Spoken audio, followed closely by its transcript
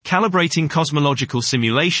Calibrating cosmological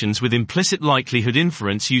simulations with implicit likelihood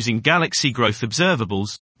inference using galaxy growth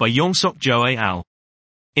observables, by Yongsok Jo et al.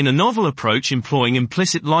 In a novel approach employing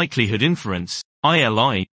implicit likelihood inference,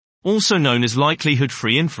 ILI, also known as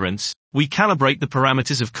likelihood-free inference, we calibrate the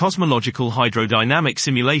parameters of cosmological hydrodynamic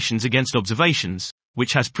simulations against observations,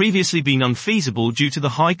 which has previously been unfeasible due to the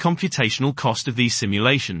high computational cost of these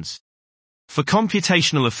simulations. For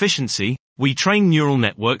computational efficiency, we train neural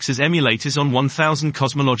networks as emulators on 1000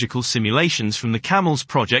 cosmological simulations from the CAMELS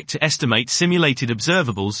project to estimate simulated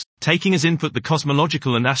observables, taking as input the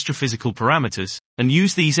cosmological and astrophysical parameters, and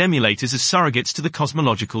use these emulators as surrogates to the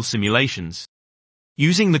cosmological simulations.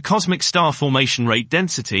 Using the cosmic star formation rate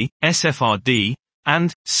density, SFRD,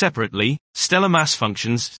 and, separately, stellar mass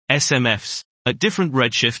functions, SMFs, at different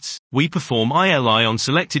redshifts, we perform ILI on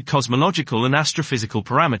selected cosmological and astrophysical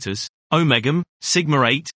parameters, omega,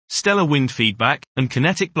 sigma-8, stellar wind feedback, and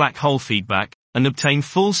kinetic black hole feedback, and obtain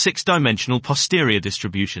full six-dimensional posterior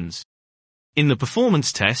distributions. In the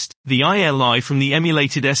performance test, the ILI from the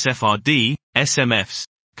emulated SFRD, SMFs,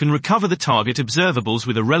 can recover the target observables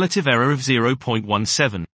with a relative error of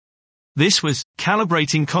 0.17. This was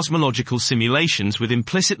Calibrating Cosmological Simulations with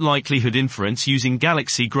Implicit Likelihood Inference Using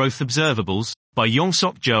Galaxy Growth Observables, by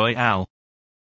Yongsok Jo et al.